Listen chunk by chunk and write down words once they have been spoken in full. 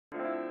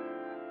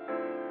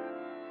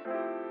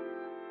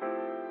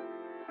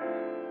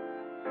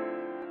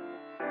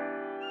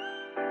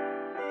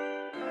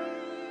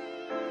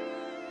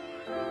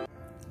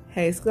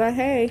Hey squad,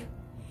 hey,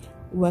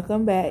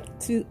 welcome back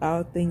to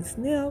All Things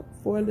Nele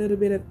for a little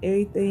bit of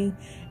everything.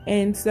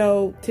 And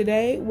so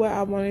today what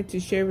I wanted to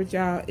share with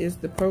y'all is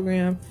the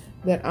program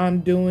that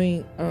I'm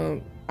doing.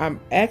 I'm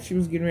actually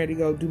was getting ready to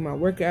go do my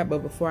workout,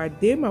 but before I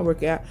did my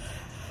workout,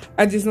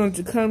 I just wanted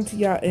to come to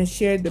y'all and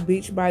share the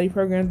Beachbody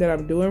program that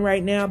I'm doing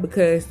right now,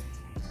 because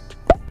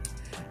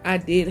I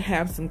did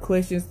have some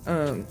questions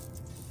on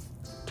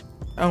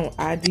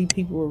IG.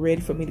 People were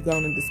ready for me to go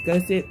on and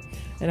discuss it,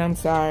 and I'm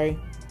sorry.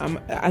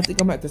 I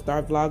think I'm about to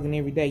start vlogging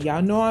every day.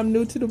 Y'all know I'm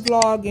new to the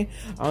vlogging.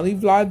 I only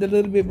vlogged a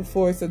little bit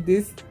before, so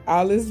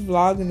all this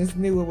vlogging is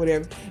new or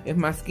whatever. If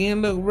my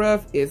skin look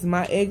rough, it's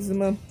my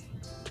eczema.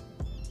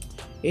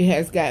 It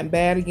has gotten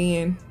bad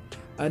again.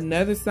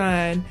 Another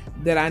sign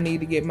that I need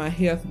to get my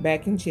health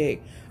back in check.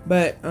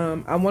 But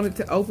I wanted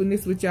to open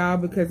this with y'all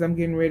because I'm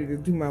getting ready to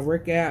do my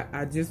workout.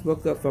 I just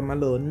woke up from my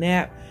little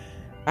nap.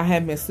 I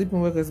have been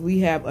sleeping with, because we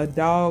have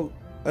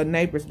a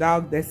neighbor's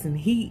dog that's in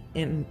heat,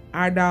 and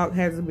our dog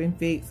hasn't been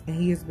fixed, and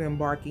he has been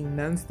barking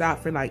nonstop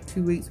for like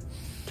 2 weeks.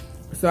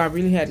 So I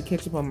really had to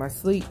catch up on my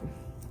sleep.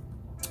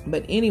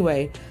 But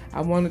anyway,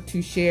 I wanted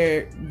to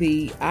share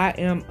the I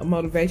Am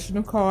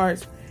Motivational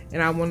cards,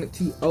 and I wanted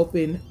to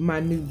open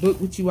my new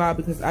book with you all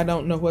because I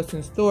don't know what's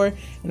in store,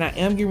 and I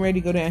am getting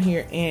ready to go down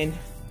here and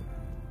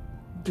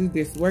do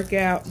this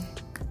workout.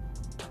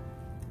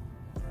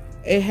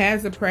 It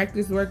has a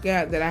practice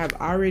workout that I have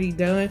already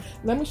done.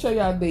 Let me show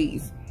y'all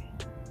these.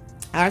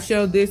 I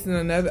showed this in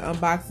another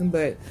unboxing,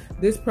 but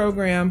this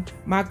program,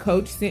 my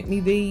coach sent me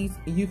these.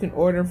 You can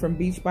order them from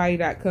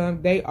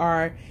beachbody.com. They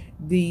are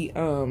the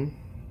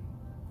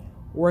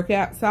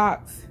workout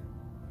socks.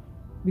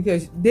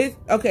 Because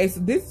so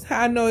this is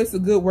how I know it's a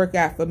good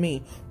workout for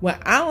me. When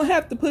I don't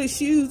have to put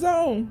shoes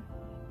on.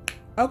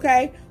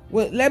 Okay?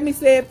 Well, let me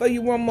say it for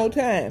you one more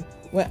time.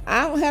 When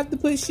I don't have to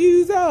put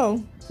shoes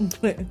on,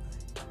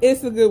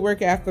 it's a good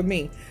workout for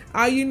me.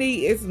 All you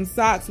need is some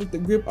socks with the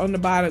grip on the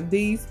bottom.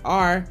 These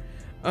are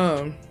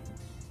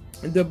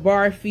the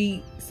bar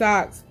feet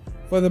socks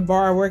for the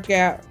bar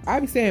workout. I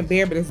be saying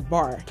bear, but it's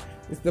bar.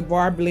 It's the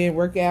bar blend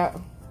workout.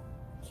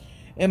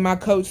 And my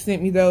coach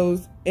sent me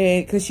those,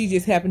 and because she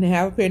just happened to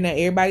have a pair. Now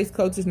everybody's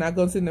coach is not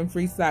going to send them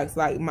free socks.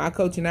 Like, my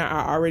coach and I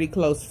are already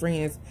close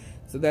friends,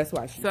 so that's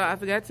why. So I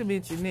forgot to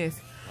mention this.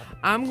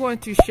 I'm going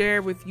to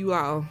share with you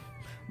all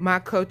my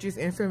coach's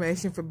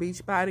information for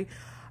Beachbody.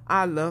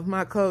 I love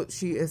my coach.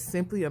 She is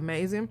simply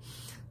amazing.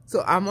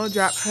 So I'm going to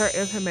drop her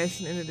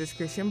information in the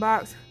description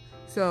box,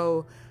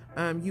 so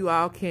you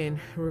all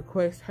can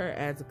request her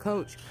as a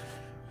coach.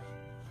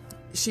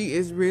 She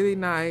is really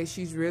nice.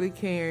 She's really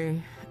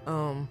caring.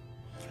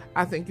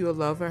 I think you'll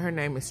love her. Her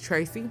name is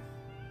Tracy.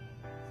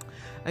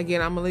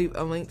 Again, I'm going to leave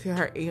a link to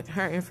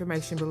her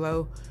information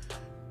below,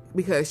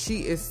 because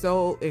she is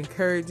so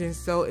encouraging,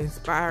 so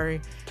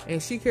inspiring, and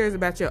she cares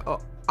about your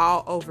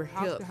all over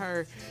health. To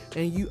her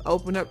and you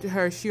open up to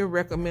her, she'll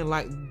recommend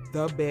like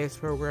the best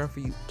program for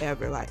you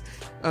ever, like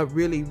a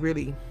really,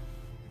 really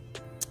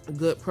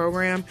good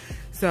program.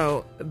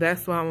 So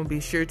that's why I'm gonna be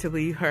sure to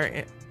leave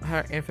her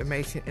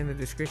information in the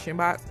description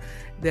box.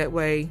 That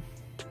way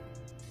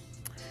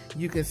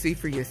you can see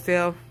for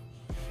yourself.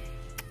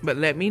 But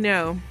let me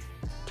know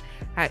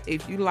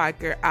if you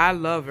like her. I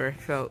love her,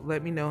 so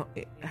let me know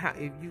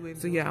if you.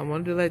 So yeah, I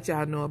wanted to let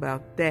y'all know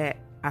about that.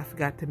 I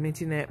forgot to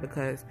mention that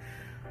because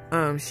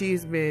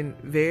she's been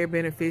very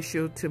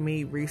beneficial to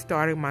me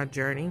restarting my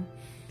journey,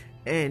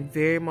 and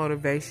very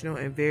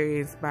motivational and very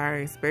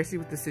inspiring, especially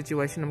with the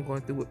situation I'm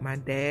going through with my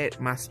dad.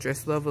 My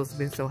stress level has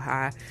been so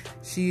high.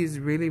 She has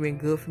really been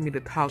good for me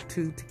to talk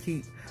to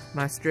keep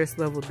my stress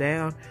level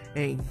down,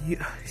 and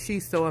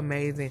she's so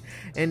amazing.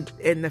 And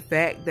the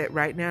fact that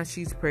right now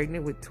she's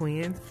pregnant with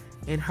twins,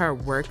 and her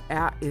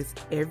workout is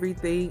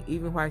everything,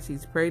 even while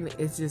she's pregnant,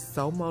 it's just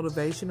so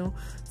motivational.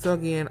 So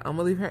again, I'm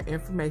gonna leave her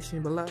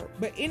information below.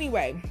 But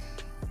anyway,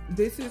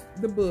 this is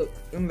the book,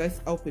 and let's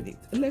open it.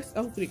 Let's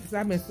open it, because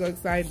I've been so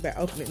excited about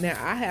opening it. Now,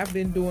 I have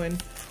been doing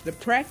the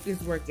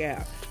practice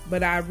workout,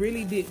 but I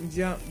really didn't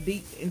jump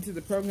deep into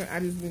the program.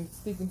 I just been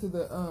sticking to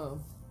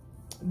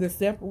the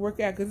sample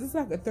workout, because it's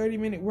like a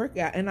 30-minute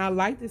workout, and I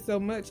liked it so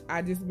much.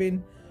 I just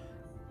been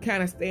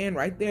kind of staying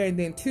right there. And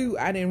then two,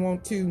 I didn't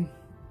want to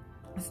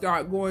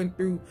start going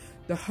through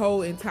the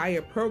whole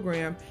entire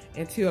program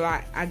until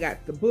I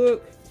got the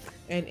book,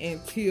 and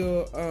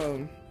until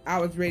I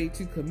was ready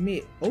to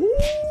commit. Ooh,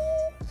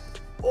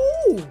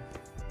 ooh,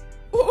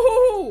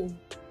 ooh!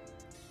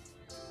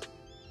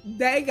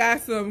 They got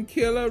some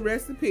killer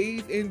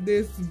recipes in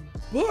this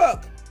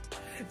book.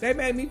 They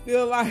made me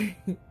feel like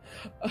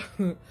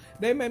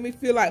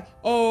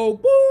oh,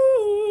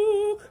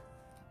 book.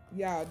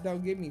 Y'all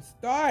don't get me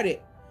started.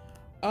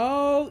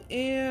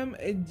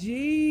 OMG.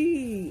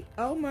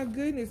 Oh my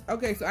goodness.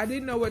 Okay, so I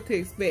didn't know what to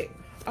expect.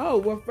 Oh,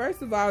 well,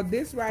 first of all,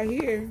 this right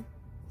here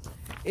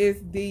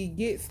is the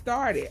get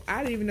started. I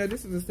didn't even know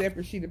this was a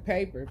separate sheet of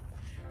paper.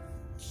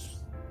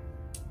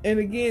 And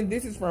again,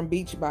 this is from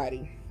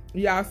Beachbody.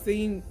 Y'all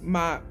seen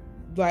my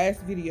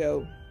last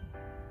video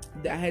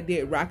I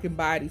did rocking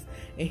bodies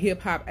and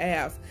hip hop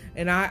abs,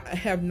 and I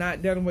have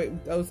not done away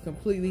with those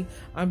completely.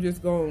 I'm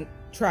just going to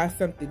try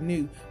something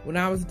new. When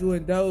I was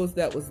doing those,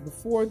 that was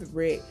before the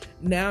wreck.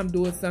 Now I'm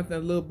doing something a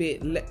little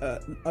bit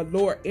a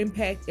lower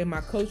impact, and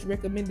my coach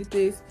recommended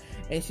this,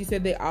 and she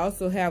said they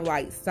also have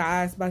like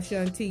Size by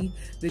Shanti.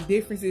 The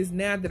difference is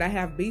now that I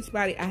have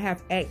Beachbody, I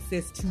have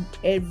access to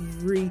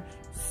every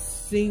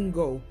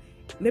single,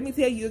 let me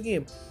tell you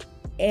again,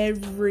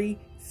 every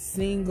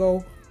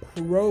single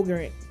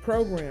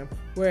program,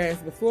 whereas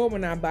before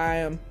when I buy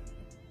them,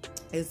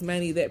 it's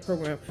mainly that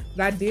program.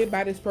 But I did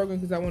buy this program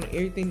because I wanted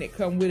everything that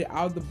come with it,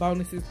 all the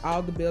bonuses,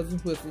 all the bells and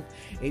whistles.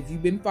 If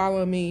you've been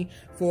following me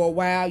for a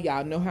while,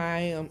 y'all know how I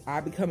am.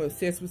 I become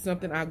obsessed with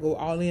something, I go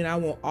all in. I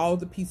want all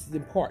the pieces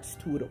and parts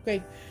to it,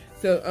 okay?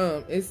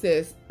 So it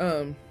says,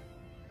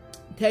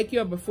 take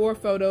your before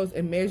photos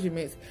and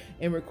measurements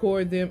and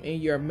record them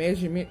in your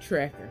measurement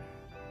tracker.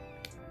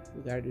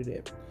 We gotta do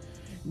that.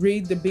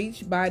 Read the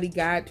Beachbody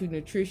Guide to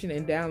Nutrition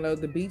and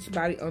download the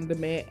Beachbody On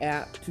Demand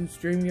app to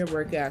stream your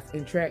workouts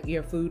and track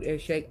your food and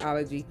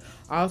Shakeology.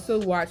 Also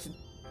watch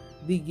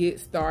the Get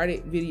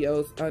Started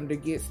videos under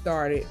Get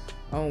Started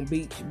on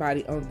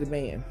Beachbody On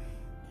Demand.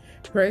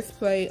 Press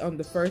play on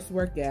the first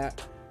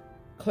workout,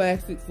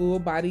 Classic Full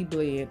Body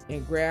Blend,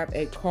 and grab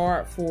a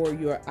card for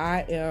your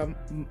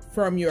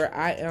from your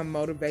I Am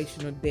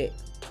motivational deck.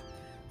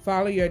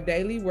 Follow your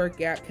daily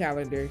workout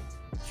calendar.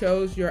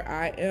 Chose your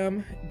I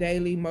Am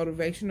daily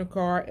motivational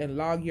card and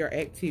log your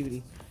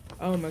activity.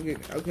 Oh my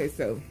goodness. Okay,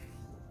 so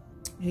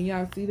can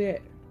y'all see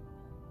that?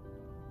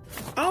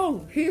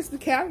 Oh, here's the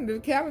calendar. The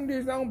calendar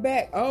is on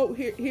back. Oh,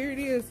 here it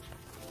is.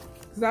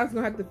 Because I was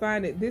gonna have to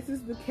find it. This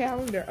is the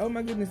calendar. Oh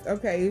my goodness.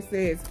 Okay, it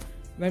says,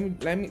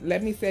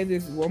 let me say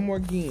this one more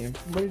again.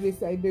 What did it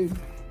say, dude?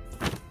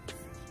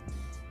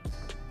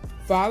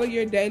 Follow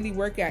your daily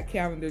workout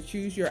calendar.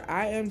 Choose your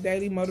I Am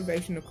daily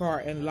motivational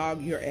card and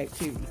log your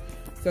activity.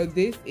 So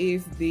this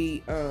is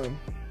the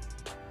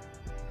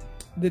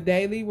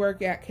daily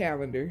workout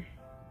calendar.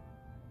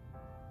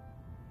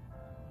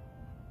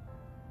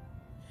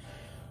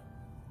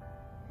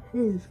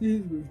 Oh,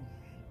 excuse me.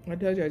 I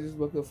told you I just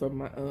woke up from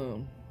my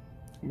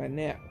my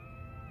nap.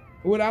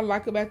 What I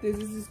like about this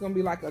is it's gonna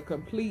be like a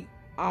complete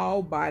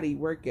all body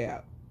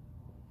workout.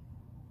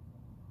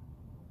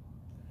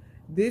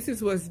 This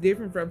is what's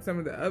different from some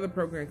of the other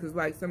programs, because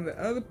like some of the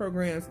other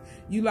programs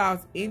you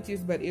lost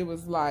inches, but it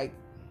was like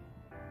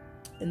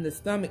in the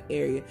stomach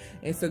area.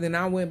 And so then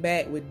I went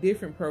back with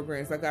different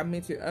programs. Like I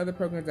mentioned other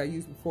programs I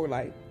used before,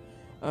 like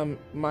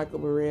Michael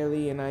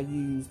Borelli, and I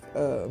used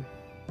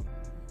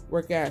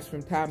workouts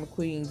from Ty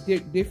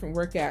McQueen, different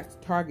workouts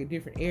to target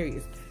different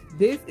areas.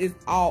 This is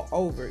all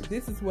over.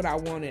 This is what I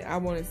wanted. I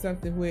wanted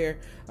something where,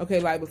 okay,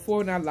 like before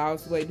when I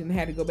lost weight, then I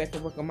had to go back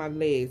and work on my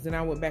legs. Then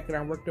I went back and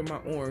I worked on my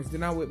arms.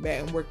 Then I went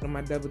back and worked on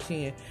my double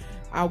chin.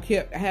 I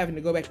kept having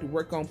to go back to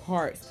work on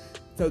parts.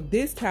 So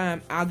this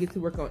time, I'll get to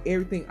work on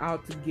everything all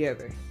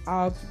together.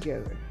 All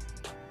together.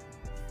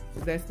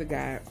 So that's the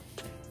guide.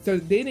 So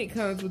then it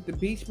comes with the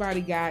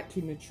Beachbody Guide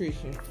to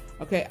Nutrition.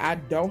 Okay, I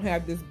don't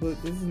have this book.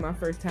 This is my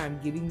first time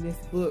getting this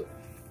book.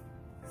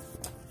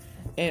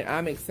 And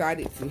I'm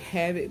excited to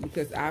have it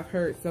because I've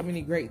heard so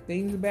many great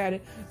things about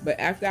it. But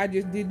after I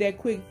just did that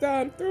quick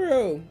thumb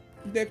through,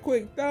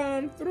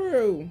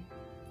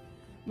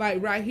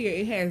 like right here,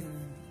 it has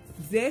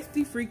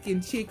zesty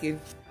freaking chicken.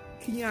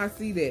 Can y'all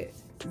see that?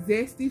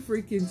 Zesty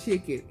freaking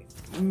chicken.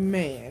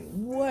 Man,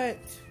 what?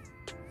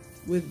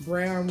 With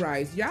brown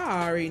rice. Y'all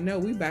already know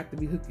we about to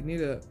be hooking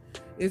it up.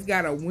 It's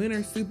got a winter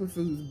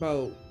superfoods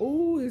bowl.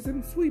 Ooh, it's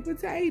some sweet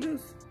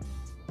potatoes.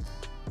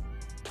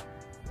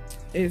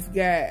 It's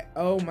got,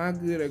 oh my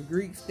good, a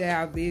Greek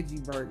style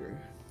veggie burger.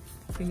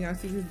 Can y'all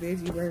see this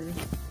veggie burger?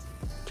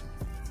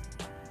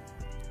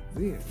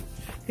 Yeah.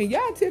 Can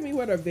y'all tell me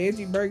what a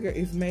veggie burger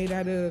is made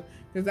out of?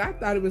 Because I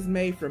thought it was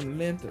made from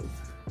lentils.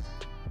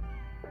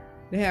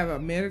 They have a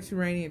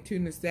Mediterranean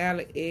tuna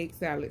salad, egg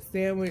salad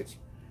sandwich,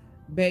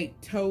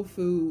 baked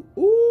tofu,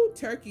 ooh,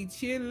 turkey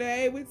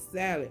chili with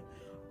salad.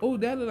 Oh,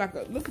 that look like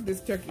a, look at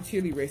this turkey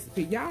chili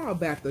recipe. Y'all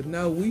about to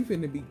know we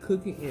finna be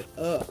cooking it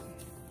up.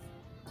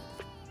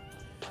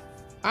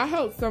 I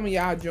hope some of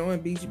y'all join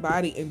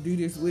Beachbody and do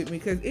this with me,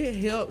 because it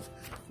helps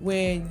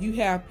when you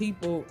have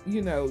people,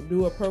 you know,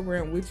 do a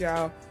program with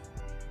y'all,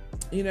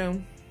 you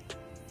know.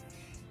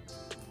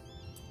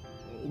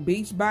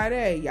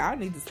 Beachbody, y'all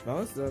need to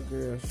sponsor a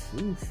girl.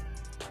 Shoosh.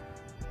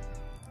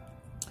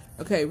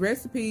 Okay,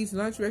 recipes,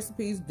 lunch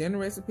recipes, dinner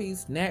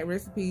recipes, snack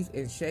recipes,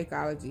 and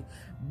Shakeology.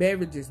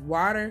 Beverages,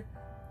 water,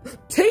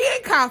 tea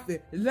and coffee.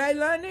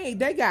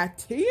 They got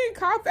tea and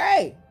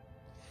coffee.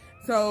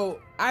 So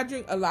I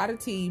drink a lot of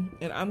tea,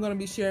 and I'm going to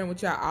be sharing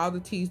with y'all all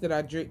the teas that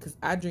I drink, because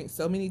I drink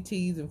so many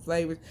teas and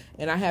flavors.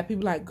 And I have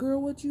people like,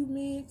 girl, what you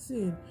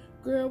mixing?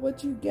 Girl,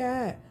 what you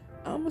got?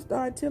 I'm going to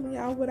start telling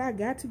y'all what I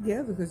got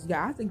together, because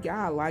y'all, I think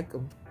y'all like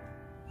them.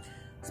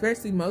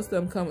 Especially most of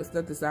them come with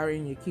stuff that's already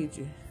in your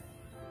kitchen.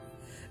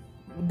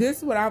 This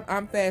is what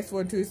I'm fast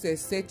forwarding to. It says,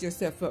 set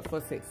yourself up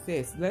for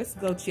success. Let's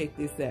go check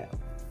this out.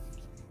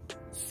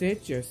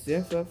 Set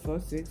yourself up for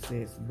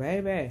success,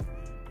 baby.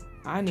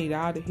 I need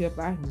all the help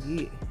I can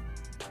get.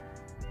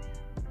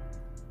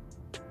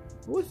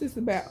 What's this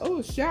about?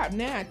 Oh, shop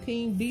now,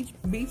 Team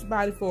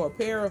Beachbody for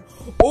apparel.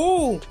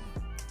 Oh,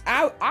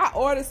 I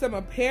ordered some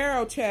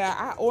apparel, child.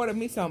 I ordered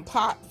me some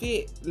pop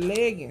fit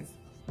leggings.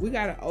 We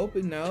gotta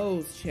open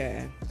those,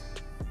 child.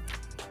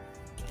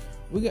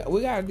 We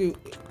gotta do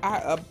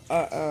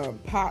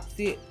pop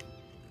fit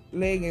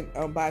legging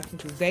unboxing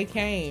because they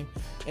came,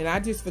 and I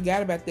just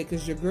forgot about that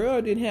because your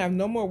girl didn't have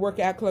no more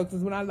workout clothes.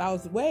 Because when I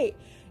lost weight,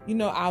 you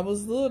know, I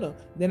was little.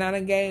 Then I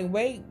done gained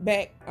weight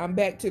back. I'm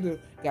back to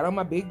got on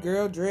my big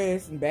girl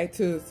dress and back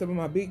to some of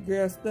my big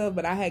girl stuff.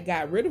 But I had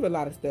got rid of a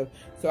lot of stuff.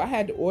 So I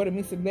had to order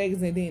me some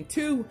leggings. And then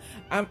two,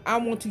 I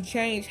want to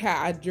change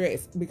how I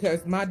dress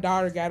because my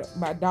daughters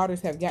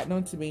have gotten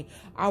onto me.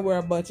 I wear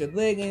a bunch of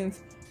leggings,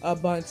 a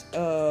bunch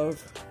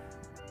of,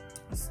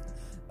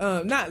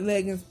 not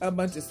leggings, a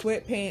bunch of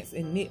sweatpants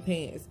and knit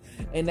pants.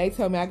 And they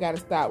told me I got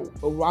to stop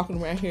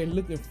walking around here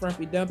looking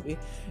frumpy dumpy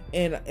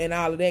and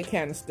all of that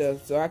kind of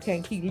stuff. So I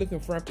can't keep looking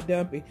frumpy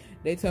dumpy.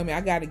 They told me I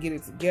got to get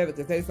it together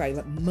because they was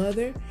like,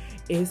 mother,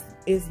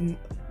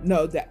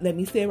 let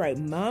me say it right.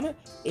 Mama,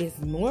 it's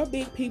more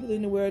big people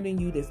in the world than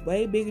you that's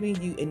way bigger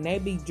than you, and they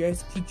be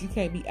dressed cute. You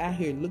can't be out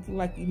here looking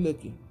like you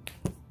looking.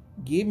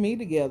 Get me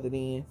together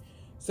then.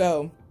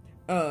 So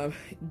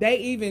they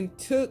even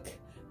took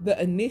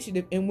the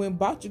initiative and went and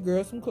bought your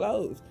girl some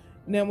clothes.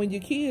 Now, when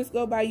your kids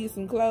go buy you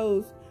some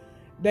clothes,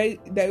 they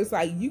was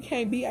like, you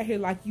can't be out here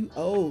like you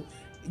old.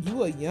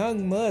 You a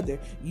young mother.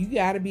 You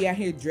got to be out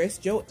here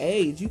dressed your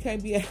age. You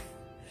can't be.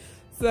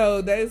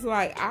 So that's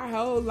like our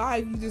whole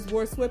life. You just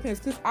wore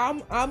sweatpants because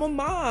I'm a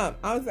mom.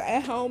 I was an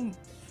at-home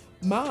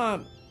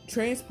mom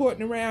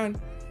transporting around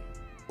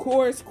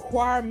chorus,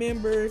 choir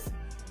members,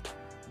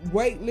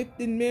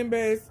 weightlifting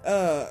members,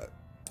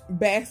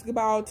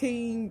 basketball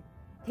team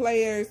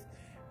players.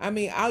 I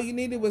mean, all you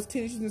needed was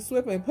tennis and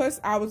sweatpants. Plus,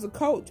 I was a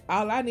coach.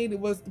 All I needed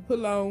was to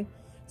put on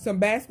some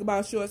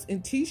basketball shorts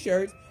and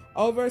t-shirts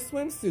over a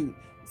swimsuit.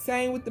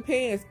 Same with the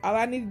pants. All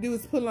I need to do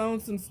is put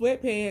on some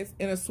sweatpants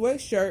and a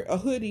sweatshirt, a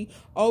hoodie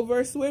over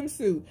a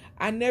swimsuit.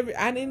 I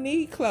didn't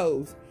need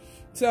clothes.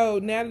 So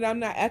now that I'm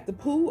not at the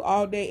pool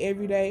all day,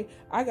 every day,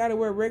 I got to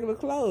wear regular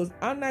clothes.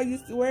 I'm not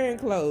used to wearing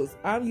clothes.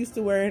 I'm used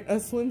to wearing a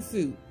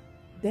swimsuit.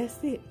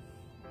 That's it.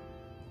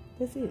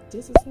 That's it.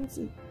 Just a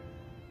swimsuit.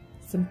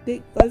 Some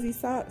thick fuzzy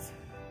socks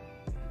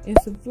and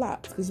some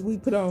flops because we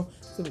put on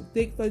some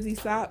thick fuzzy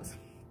socks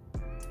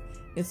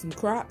and some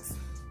Crocs.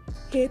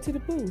 Head to the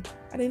pool.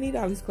 I didn't need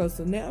all these clothes,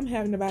 so now I'm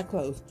having to buy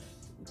clothes.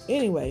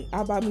 Anyway,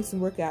 I bought me some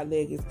workout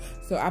leggings.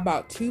 So I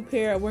bought 2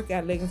 pair of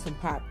workout leggings from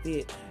Pop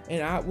Fit,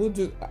 and I will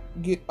just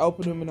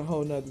open them in a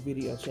whole nother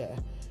video, chat.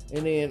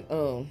 And then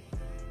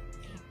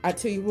I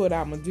tell you what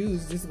I'm gonna do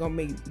is just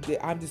gonna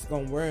I'm just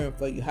gonna wear them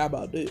for you. How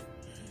about this?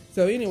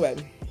 So anyway.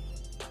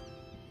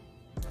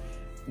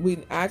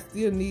 I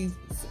still need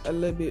a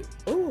little bit,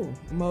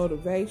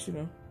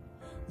 motivational.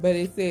 But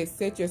it says,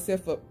 set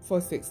yourself up for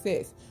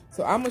success.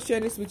 So I'm going to share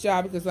this with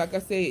y'all because, like I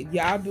said,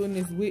 y'all doing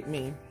this with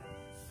me.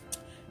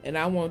 And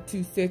I want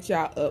to set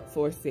y'all up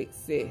for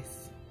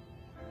success.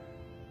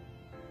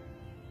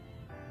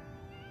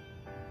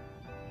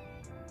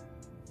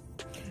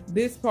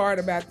 This part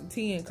about the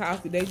tea and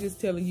coffee, they just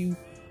telling you,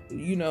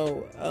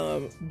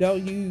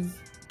 don't use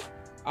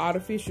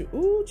artificial,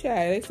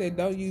 child, they said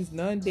don't use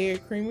non-dairy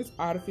creamers,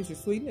 artificial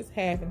sweetness,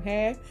 half and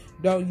half.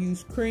 Don't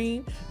use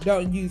cream.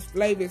 Don't use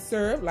flavored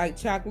syrup like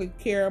chocolate,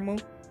 caramel,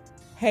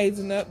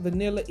 hazelnut,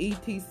 vanilla,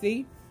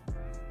 etc.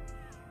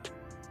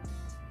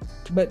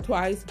 But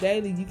twice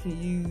daily you can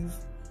use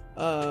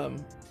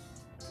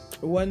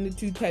 1 to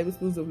 2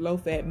 tablespoons of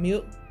low-fat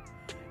milk.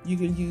 You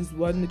can use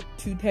 1 to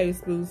 2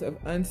 tablespoons of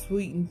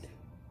unsweetened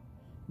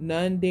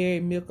non-dairy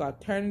milk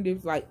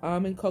alternatives like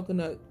almond,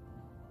 coconut,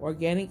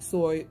 organic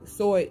soy,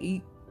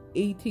 etc.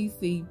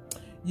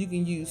 You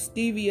can use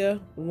stevia,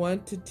 1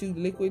 to 2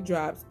 liquid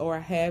drops, or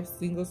a half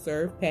single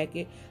serve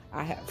packet.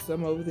 I have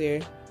some over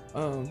there.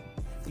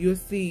 You'll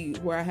see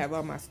where I have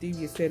all my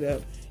stevia set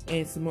up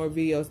and some more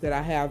videos that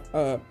I have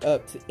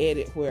up to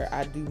edit where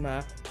I do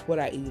what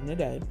I eat in a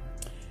day.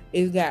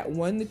 It's got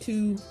 1 to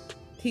 2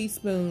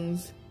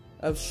 teaspoons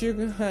of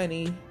sugar,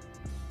 honey,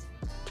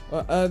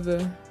 or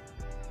other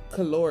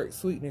caloric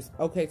sweeteners.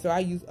 Okay, so I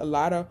use a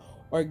lot of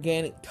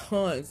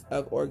tons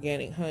of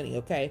organic honey.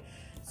 Okay,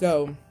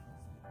 so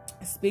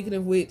speaking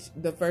of which,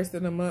 the first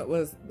of the month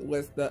was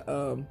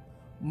the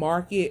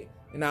market,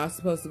 and I was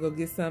supposed to go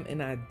get some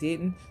and I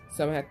didn't,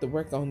 so I'm gonna have to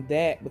work on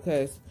that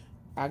because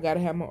I gotta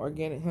have my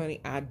organic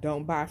honey. I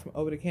don't buy from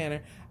over the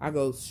counter. I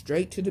go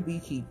straight to the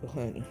beekeeper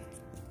honey.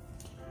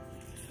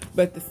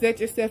 But to set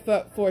yourself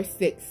up for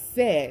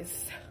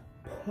success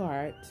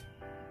part,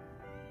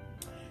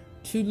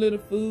 too little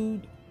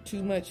food,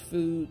 too much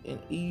food, and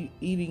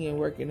eating and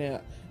working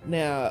out.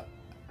 Now,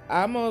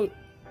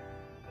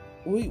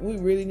 we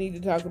really need to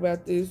talk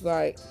about this.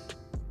 Like,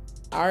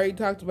 I already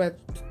talked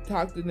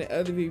talked in the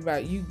other video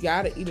about, you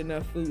gotta eat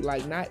enough food.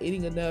 Like, not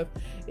eating enough,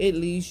 it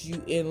leaves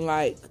you in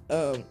like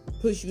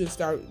push you in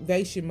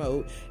starvation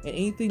mode. And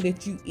anything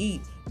that you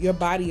eat, your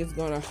body is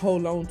gonna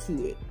hold on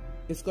to it.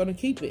 It's gonna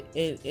keep it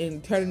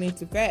and turn it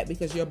into fat,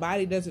 because your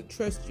body doesn't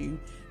trust you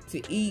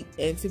to eat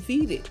and to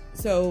feed it.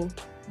 So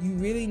you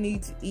really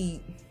need to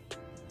eat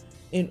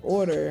in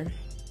order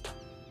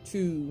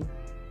to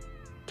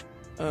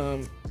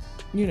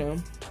you know,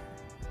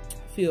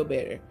 feel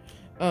better.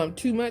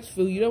 Too much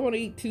food, you don't want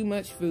to eat too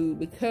much food,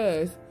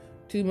 because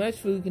too much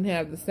food can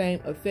have the same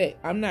effect.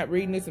 I'm not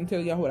reading this, I'm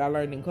telling y'all what I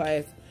learned in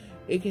class.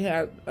 It can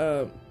have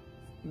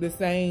the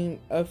same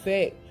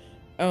effect,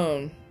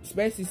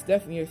 especially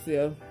stuffing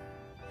yourself.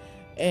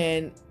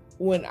 And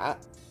when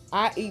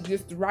I eat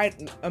just the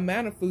right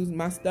amount of food,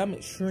 my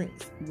stomach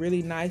shrinks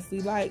really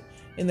nicely, like,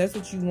 and that's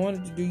what you want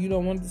it to do. You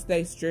don't want it to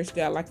stay stretched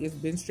out like it's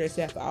been stretched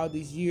out for all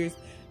these years,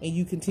 and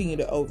you continue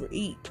to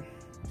overeat.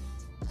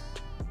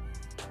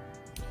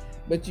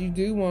 But you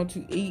do want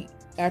to eat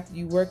after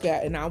you work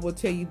out. And I will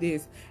tell you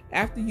this,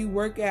 after you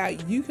work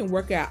out, you can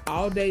work out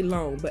all day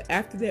long, but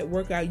after that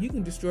workout, you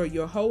can destroy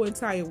your whole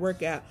entire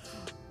workout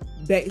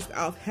based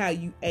off how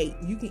you ate.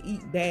 You can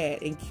eat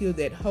bad and kill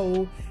that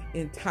whole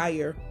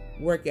entire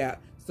workout.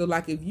 So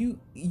like, if you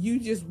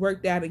just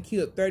worked out and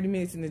killed 30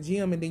 minutes in the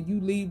gym, and then you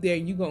leave there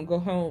and you're gonna go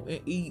home and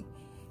eat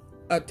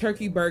a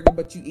turkey burger,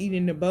 but you eat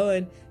in the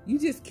bun, you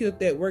just killed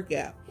that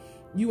workout.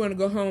 You want to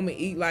go home and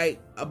eat like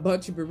a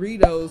bunch of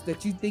burritos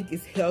that you think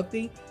is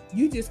healthy,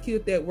 you just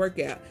killed that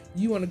workout.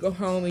 You want to go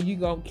home and you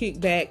gonna kick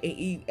back and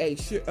eat a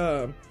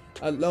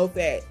low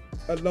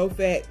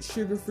fat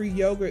sugar-free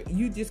yogurt,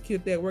 you just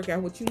killed that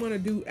workout. What you want to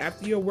do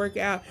after your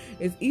workout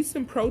is eat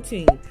some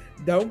protein.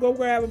 Don't go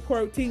grab a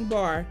protein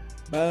bar,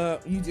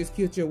 but you just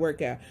killed your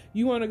workout.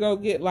 You want to go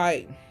get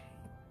like,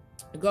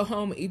 go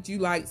home and eat you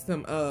like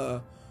some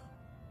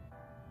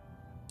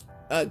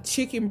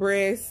chicken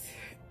breast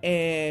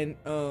and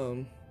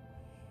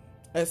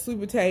a sweet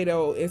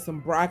potato and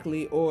some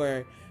broccoli,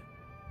 or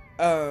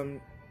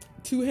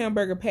 2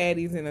 hamburger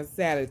patties and a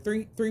salad,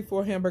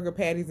 4 hamburger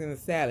patties and a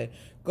salad.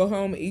 Go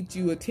home and eat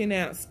you a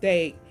 10-ounce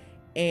steak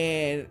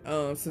and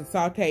some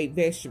sauteed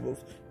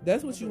vegetables.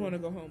 That's what you want to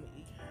go home and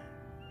eat.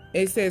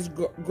 It says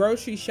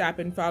grocery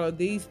shopping. Follow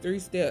these 3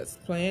 steps.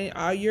 Plan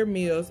all your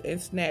meals and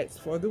snacks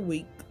for the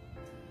week.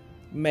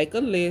 Make a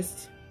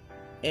list,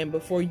 and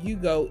before you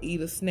go,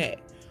 eat a snack.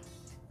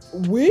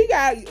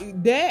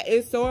 That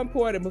is so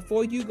important.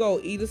 Before you go,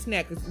 eat a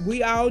snack. 'Cause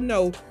we all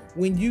know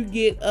when you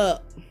get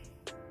up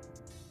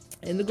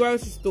in the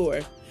grocery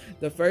store,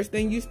 the first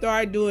thing you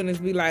start doing is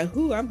be like,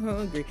 "Ooh, I'm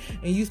hungry,"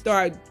 and you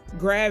start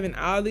grabbing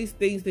all these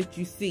things that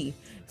you see.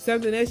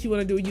 Something else you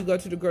want to do when you go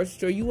to the grocery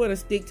store, you want to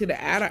stick to the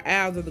outer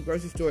aisles of the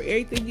grocery store.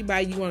 Everything you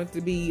buy, you want it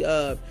to be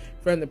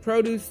from the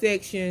produce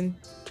section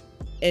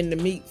and the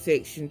meat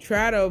section.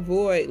 Try to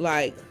avoid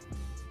like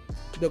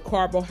the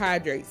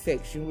carbohydrate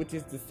section, which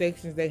is the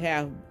sections that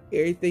have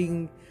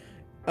everything,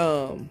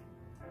 all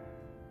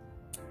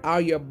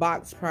your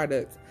box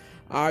products,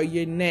 all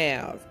your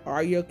nails,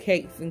 all your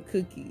cakes and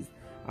cookies,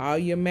 all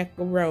your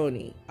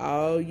macaroni,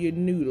 all your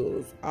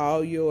noodles,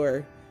 all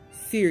your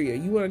cereal.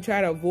 You want to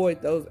try to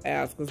avoid those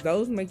aisles, because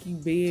those make you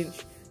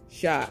binge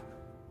shop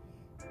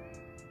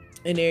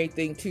and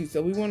everything too.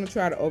 So we want to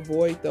try to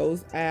avoid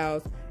those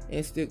aisles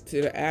and stick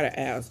to the outer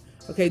aisles.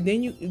 Okay,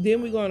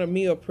 then we go on a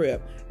meal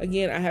prep.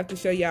 Again, I have to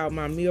show y'all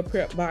my meal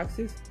prep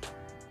boxes,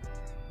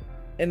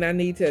 and I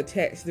need to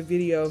attach the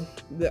video,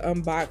 the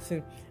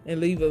unboxing,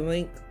 and leave a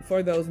link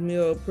for those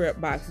meal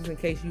prep boxes in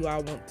case you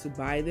all want to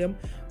buy them,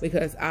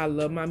 because I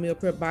love my meal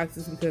prep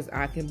boxes, because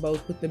I can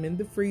both put them in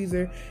the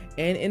freezer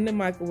and in the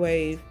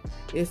microwave.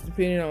 It's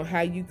depending on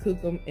how you cook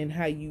them and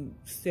how you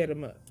set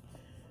them up.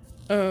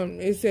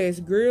 It says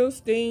grill,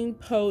 steam,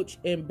 poach,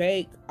 and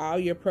bake all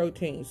your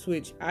proteins,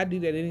 which I do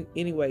that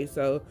anyway.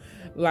 So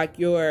like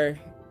your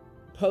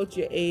poach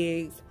your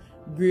eggs,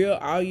 grill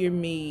all your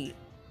meat,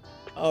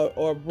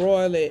 or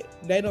broil it.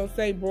 They don't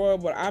say broil,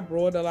 but I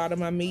broiled a lot of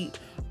my meat.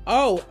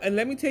 Oh, and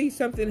let me tell you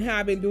something, how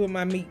I've been doing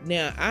my meat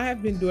now. I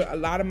have been doing a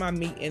lot of my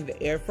meat in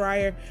the air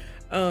fryer.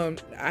 I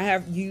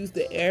have used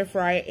the air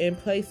fryer in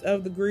place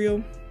of the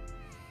grill.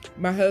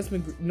 My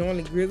husband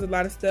normally grills a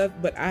lot of stuff,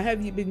 but I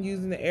have been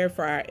using the air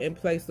fryer in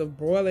place of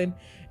broiling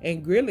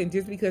and grilling,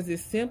 just because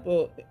it's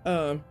simple.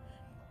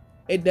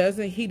 It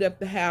doesn't heat up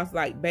the house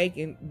like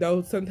bacon,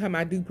 though sometimes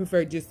I do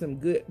prefer just some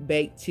good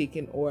baked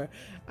chicken, or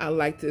I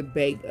like to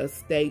bake a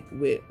steak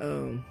with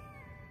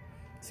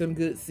some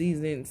good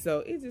seasoning. So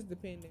it just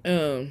depends.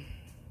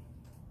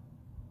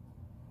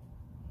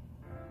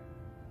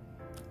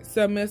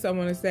 Something else I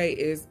want to say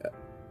is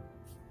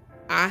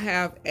I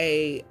have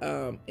a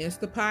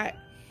Instapot.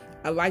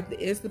 I like the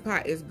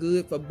Instapot. It's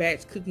good for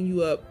batch cooking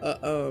you up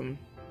a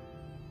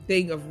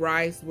thing of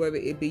rice, whether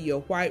it be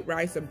your white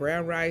rice or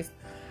brown rice.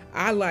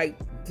 I like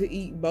to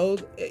eat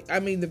both. I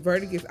mean, the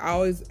verdict is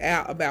always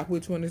out about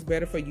which one is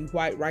better for you,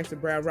 white rice or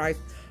brown rice.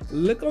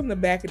 Look on the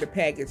back of the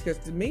package, because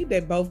to me, they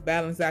both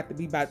balance out to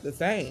be about the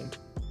same.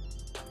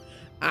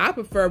 I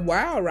prefer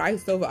wild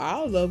rice over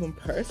all of them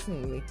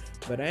personally,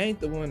 but I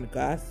ain't the one to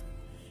gossip.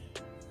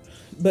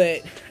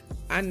 But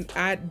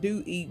I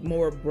do eat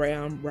more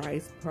brown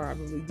rice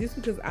probably, just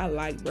because I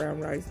like brown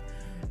rice.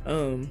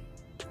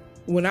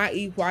 When I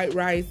eat white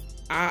rice,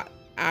 I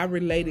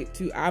relate it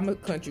to, I'm a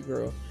country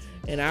girl,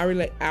 and I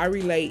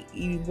relate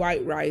eating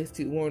white rice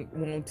to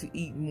want to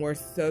eat more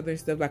southern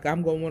stuff. Like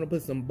I'm gonna want to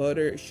put some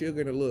butter,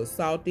 sugar, and a little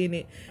salt in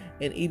it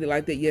and eat it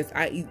like that. Yes,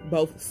 I eat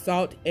both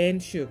salt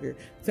and sugar.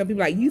 Some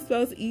people are like, you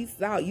supposed to eat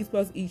salt, you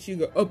supposed to eat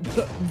sugar. Oh,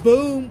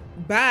 boom,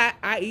 bye.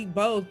 I eat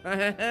both.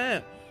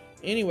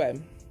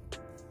 Anyway,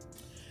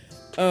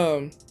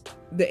 the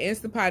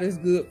Instant Pot is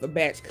good for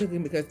batch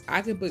cooking because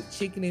I can put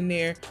chicken in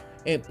there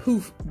and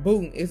poof,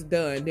 boom, it's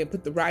done. Then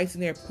put the rice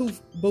in there,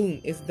 poof,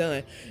 boom, it's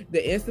done.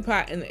 The Instant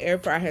Pot and the air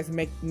fryer has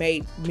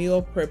made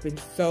meal prepping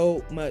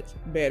so much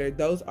better.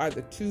 Those are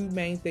the two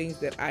main things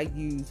that I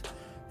use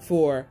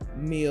for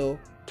meal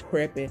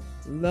prepping.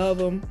 Love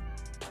them.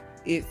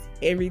 It's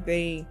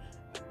everything.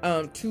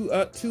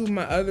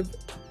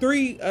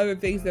 Three other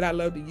things that I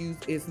love to use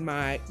is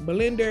my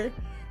blender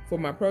for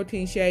my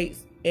protein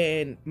shakes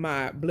and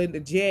my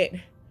blended jet,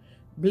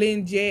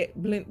 little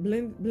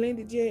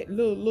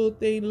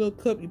thing, little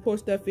cup. You pour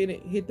stuff in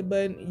it, hit the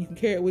button, you can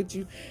carry it with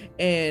you.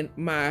 And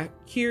my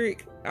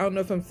Keurig, I don't know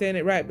if I'm saying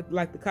it right, but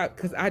like the cup,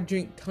 because I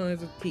drink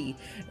tons of tea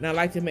and I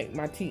like to make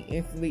my tea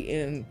instantly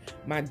and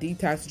my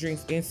detox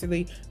drinks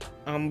instantly.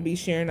 I'm gonna be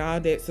sharing all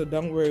that, so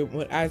don't worry.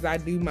 As I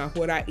do my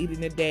what I eat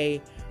in a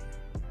day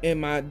and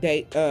my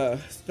day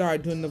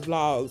start doing the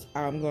vlogs,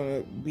 I'm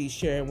gonna be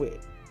sharing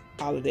with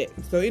all of that.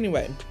 So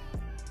anyway,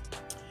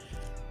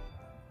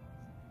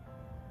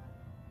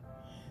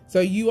 so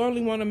you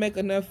only want to make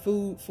enough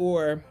food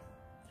for,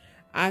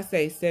 I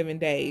say, 7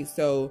 days.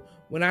 So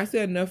when I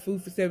say enough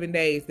food for 7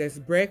 days, that's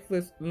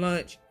breakfast,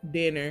 lunch,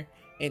 dinner,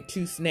 and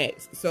 2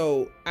 snacks.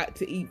 So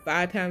to eat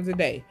 5 times a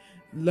day.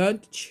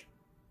 Lunch,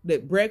 the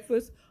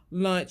breakfast,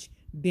 lunch,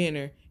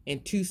 dinner,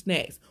 and 2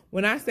 snacks.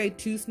 When I say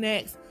 2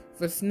 snacks,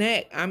 for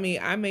snack, I mean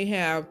I may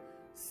have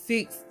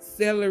 6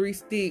 celery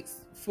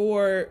sticks,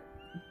 4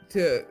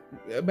 to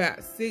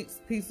about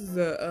 6 pieces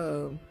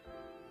of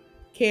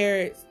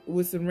carrots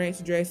with some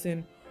ranch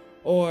dressing,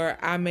 or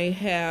I may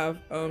have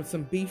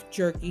some beef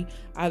jerky.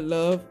 I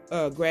love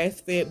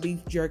grass-fed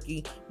beef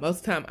jerky. Most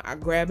of the time I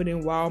grab it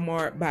in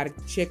Walmart by the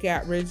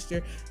checkout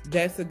register.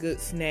 That's a good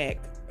snack,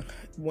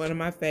 one of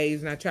my faves,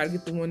 and I try to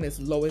get the one that's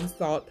low in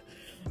salt.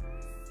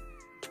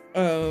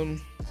 So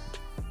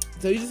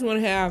you just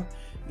want to have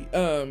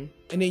and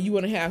then you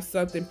want to have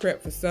something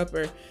prepped for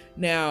supper.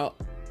 Now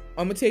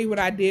I'm gonna tell you what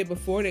I did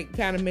before that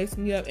kind of messed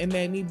me up and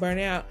made me burn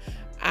out.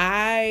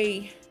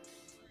 How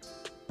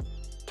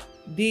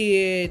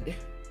did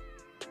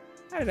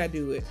I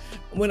do it?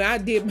 When I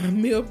did my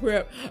meal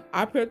prep,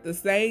 I prepped the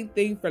same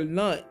thing for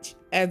lunch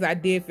as I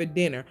did for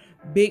dinner.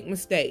 Big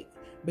mistake,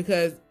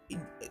 because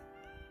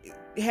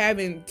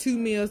having 2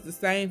 meals the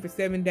same for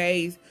 7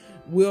 days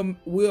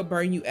will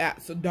burn you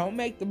out. So don't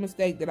make the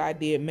mistake that I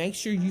did. Make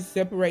sure you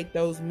separate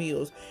those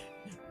meals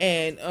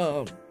and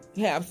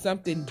have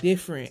something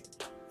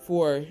different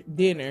for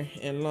dinner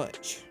and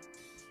lunch.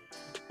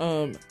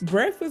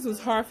 Breakfast was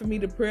hard for me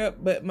to prep,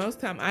 but most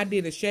time I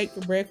did a shake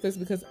for breakfast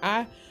because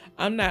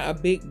I'm not a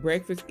big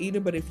breakfast eater.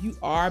 But if you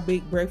are a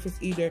big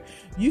breakfast eater,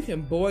 you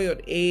can boil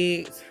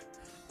eggs,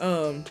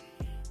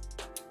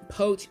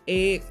 poached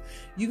eggs.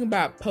 You can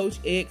buy poached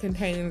egg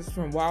containers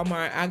from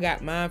Walmart. I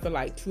got mine for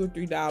like $2 or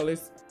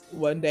 $3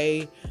 one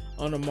day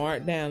on a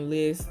markdown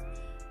list.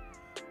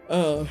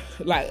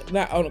 Like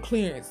not on a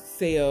clearance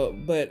sale,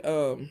 but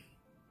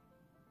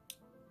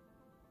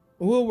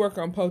we'll work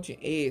on poaching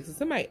eggs. So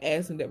somebody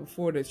asked me that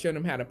before, to show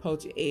them how to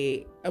poach an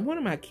egg. One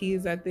of my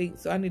kids, I think.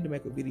 So I need to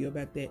make a video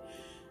about that,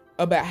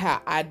 about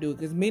how I do it,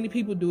 because many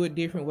people do it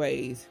different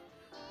ways.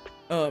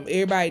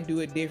 Everybody do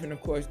it different,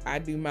 of course. I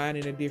do mine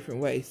in a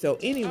different way. So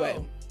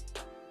anyway,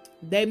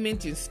 they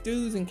mentioned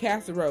stews and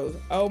casseroles.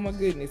 Oh my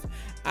goodness.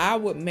 I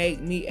would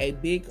make me a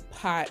big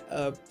pot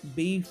of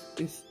beef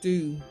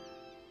stew.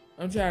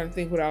 I'm trying to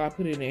think what all I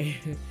put in there.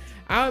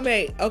 I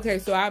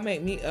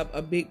make me up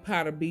a big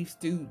pot of beef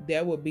stew.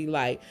 That would be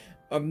like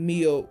a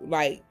meal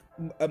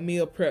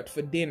prepped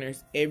for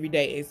dinners every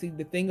day. And see,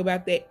 the thing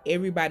about that,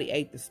 everybody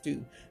ate the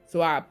stew.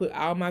 So I put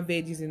all my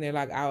veggies in there.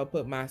 Like I would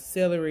put my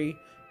celery,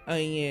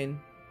 onion,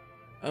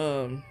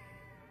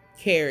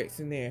 carrots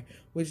in there,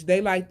 which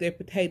they like their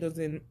potatoes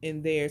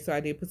in there. So I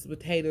did put some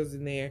potatoes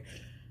in there.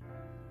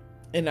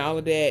 And all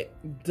of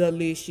that,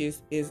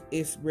 delicious.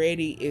 It's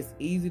ready. It's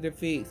easy to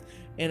fix.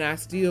 And I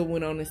still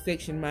went on to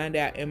section mine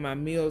out in my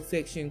meal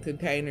section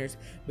containers,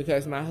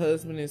 because my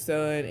husband and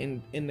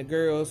son and the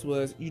girls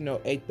was,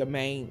 ate the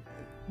main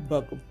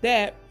bulk of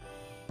that.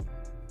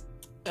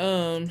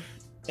 And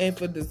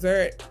for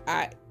dessert,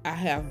 I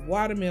have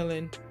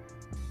watermelon,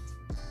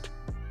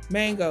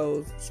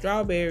 mangoes,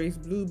 strawberries,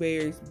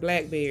 blueberries,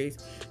 blackberries.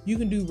 You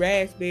can do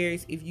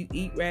raspberries if you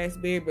eat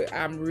raspberry, but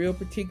I'm real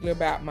particular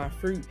about my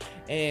fruit,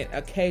 and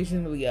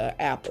occasionally an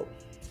apple.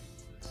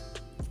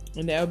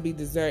 And that would be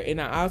dessert.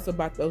 And I also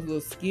bought those little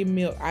skim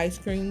milk ice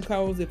cream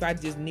cones if I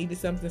just needed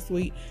something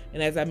sweet.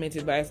 And as I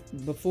mentioned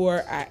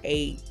before, I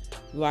ate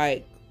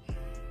like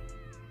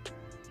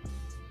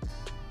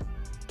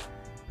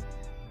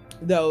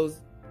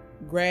those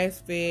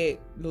grass-fed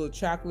little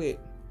chocolate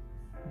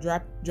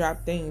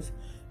drop things.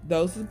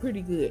 Those are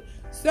pretty good.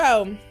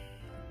 So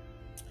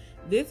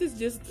this is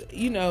just,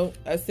 you know,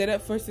 a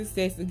setup for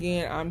success.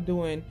 Again, I'm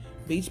doing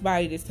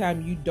Beachbody this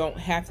time. You don't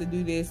have to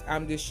do this.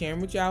 I'm just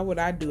sharing with y'all what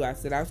I do. I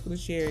said I was going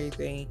to share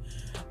anything.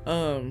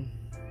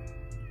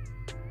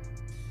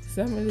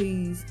 Some of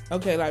these,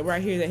 okay, like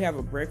right here, they have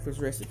a breakfast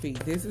recipe.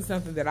 This is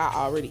something that I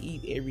already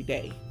eat every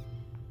day.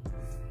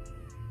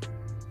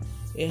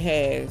 It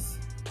has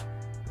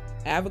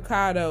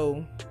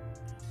avocado,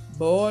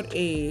 boiled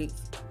eggs,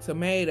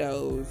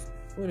 tomatoes.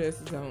 What else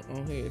is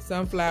on here?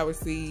 Sunflower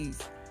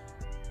seeds,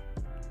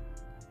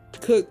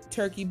 cooked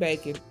turkey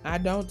bacon. I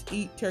don't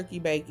eat turkey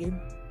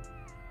bacon.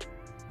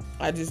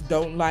 I just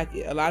don't like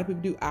it. A lot of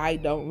people do. I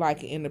don't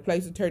like it. In the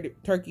place of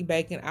turkey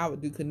bacon, I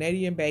would do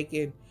Canadian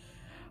bacon.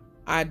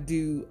 I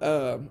do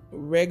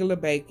regular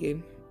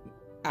bacon.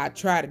 I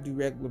try to do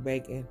regular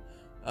bacon.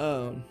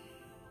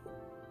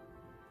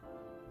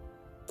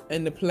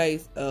 In the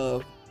place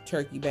of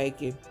turkey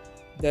bacon,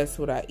 that's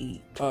what I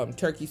eat.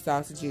 Turkey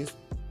sausages,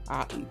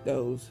 I'll eat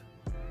those.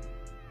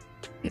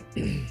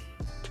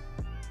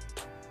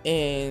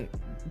 And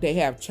they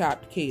have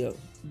chopped kale.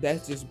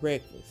 That's just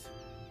breakfast.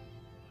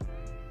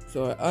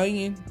 So an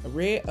onion, a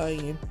red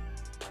onion,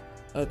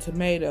 a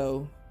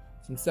tomato,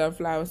 some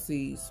sunflower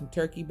seeds, some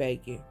turkey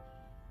bacon,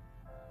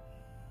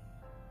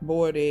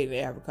 boiled egg,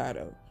 and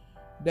avocado.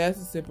 That's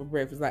a simple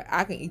breakfast. Like,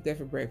 I can eat that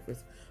for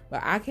breakfast.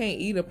 But I can't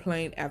eat a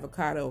plain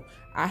avocado.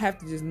 I have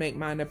to just make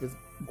mine up as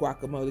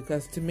guacamole.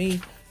 Because to me,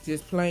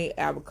 just plain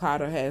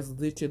avocado has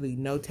literally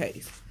no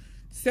taste.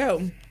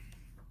 So,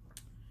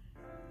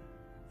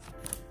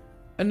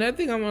 another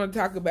thing I want to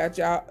talk about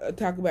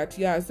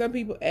to y'all. Some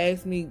people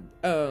ask me,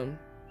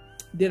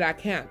 did I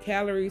count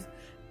calories?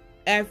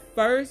 At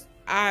first,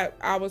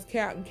 I was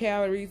counting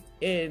calories,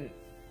 and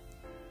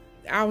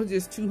I was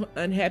just too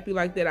unhappy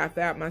like that. I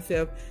found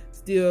myself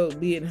still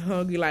being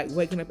hungry, like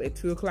waking up at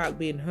 2 o'clock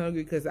being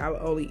hungry, because I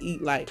would only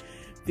eat like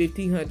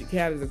 1,500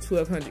 calories or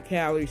 1,200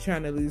 calories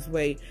trying to lose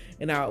weight,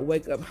 and I would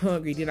wake up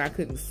hungry. Then I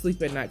couldn't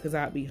sleep at night because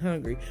I'd be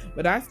hungry.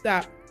 But I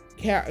stopped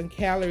counting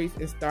calories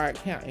and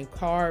started counting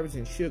carbs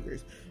and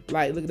sugars.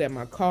 Like, looking at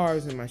my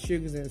carbs and my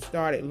sugars, and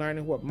started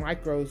learning what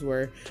micros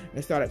were,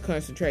 and started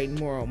concentrating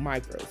more on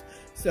micros.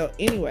 So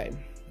anyway,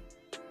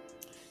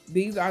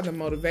 these are the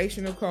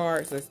motivational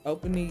cards. Let's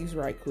open these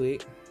right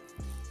quick.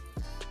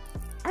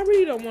 I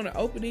really don't want to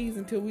open these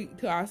until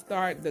I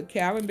start the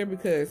calendar,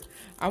 because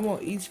I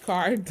want each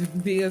card to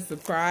be a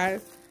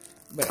surprise.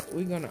 But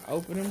we're gonna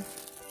open them.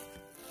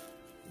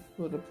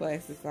 Pull the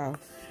plastic off.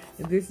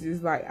 And this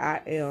is like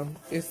I am.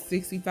 It's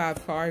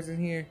 65 cards in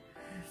here.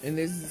 And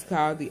this is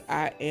called the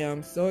I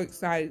Am. So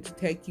excited to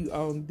take you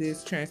on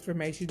this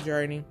transformation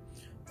journey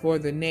for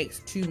the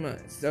next 2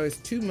 months. So it's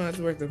 2 months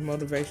worth of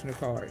motivational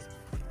cards.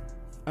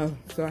 Oh,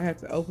 so I have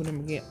to open them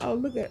again. Oh,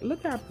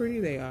 look how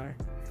pretty they are.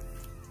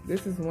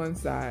 This is one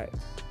side,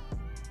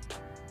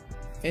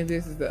 and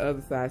this is the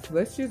other side. So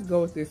let's just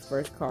go with this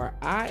first card.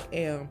 I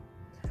am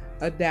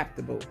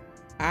adaptable.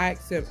 I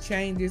accept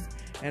changes,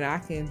 and I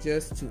can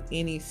adjust to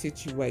any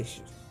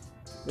situation.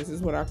 This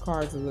is what our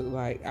cards will look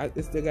like.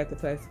 It still got the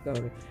plastic on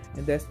it,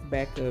 and that's the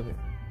back of it.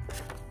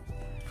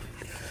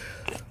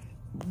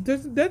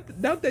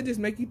 Don't that just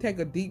make you take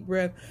a deep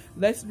breath?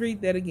 Let's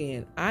read that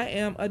again. I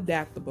am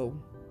adaptable.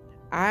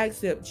 I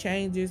accept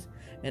changes,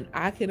 and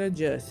I can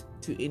adjust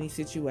to any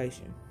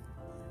situation.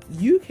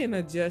 You can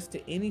adjust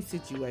to any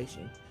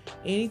situation,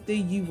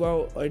 anything you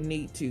want or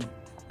need to.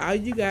 All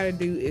you gotta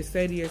do is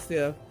say to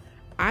yourself,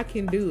 I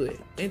can do it.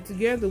 And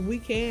together we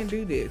can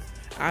do this.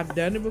 I've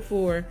done it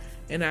before,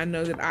 and I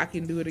know that I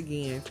can do it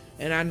again.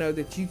 And I know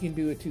that you can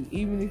do it too.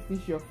 Even if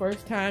it's your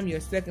first time,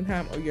 your second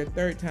time, or your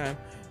third time,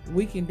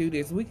 we can do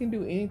this. We can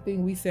do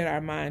anything we set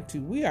our mind to.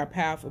 We are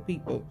powerful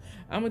people.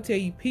 I'm gonna tell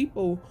you,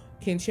 people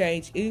can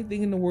change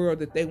anything in the world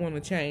that they want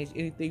to change.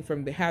 Anything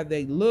from how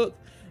they look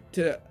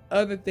to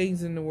other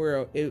things in the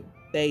world. If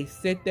they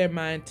set their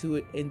mind to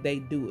it and they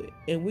do it.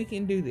 And we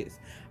can do this.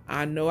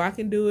 I know I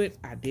can do it.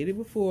 I did it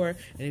before.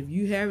 And if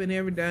you haven't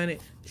ever done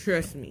it,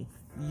 trust me,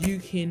 you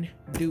can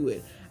do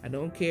it. I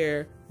don't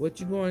care what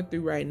you're going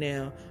through right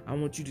now. I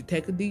want you to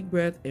take a deep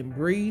breath and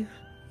breathe.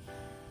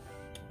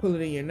 Pull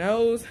it in your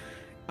nose,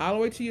 all the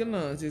way to your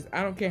lungs.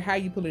 I don't care how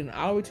you pull it in,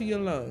 all the way to your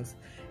lungs,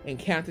 and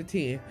count to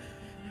 10.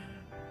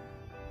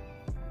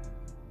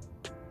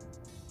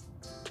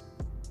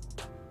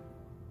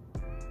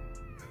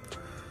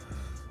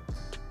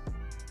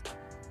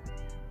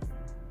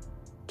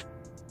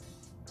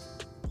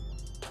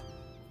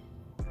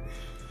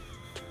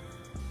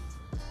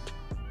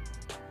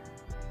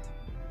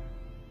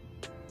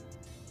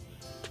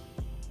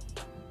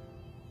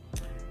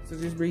 So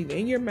just breathe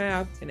in your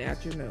mouth and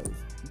out your nose.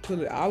 You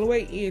pull it all the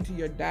way into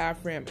your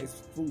diaphragm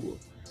is full.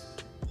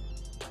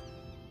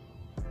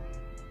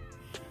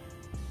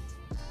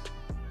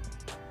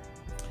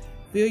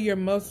 Feel your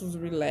muscles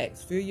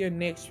relax. Feel your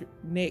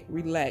neck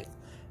relax.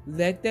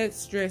 Let that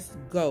stress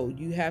go.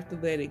 You have to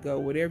let it go.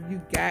 Whatever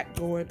you got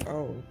going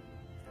on,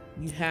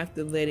 you have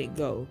to let it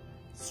go.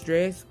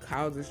 Stress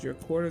causes your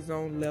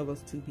cortisol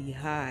levels to be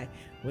high,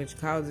 which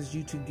causes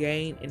you to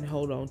gain and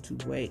hold on to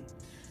weight.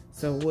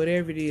 So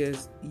whatever it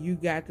is, you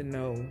got to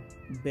know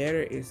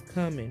better is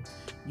coming.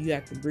 You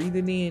got to breathe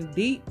it in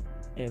deep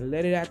and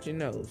let it out your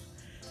nose.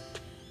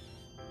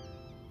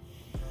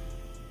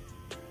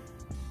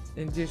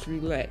 And just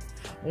relax.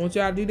 I want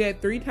y'all to do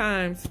that 3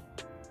 times.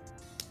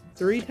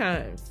 3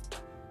 times.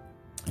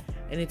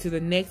 And until the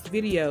next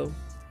video,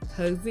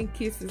 hugs and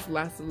kisses,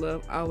 lots of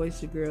love.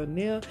 Always your girl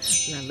Nele.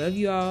 And I love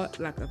you all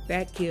like a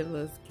fat kid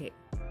loves cake.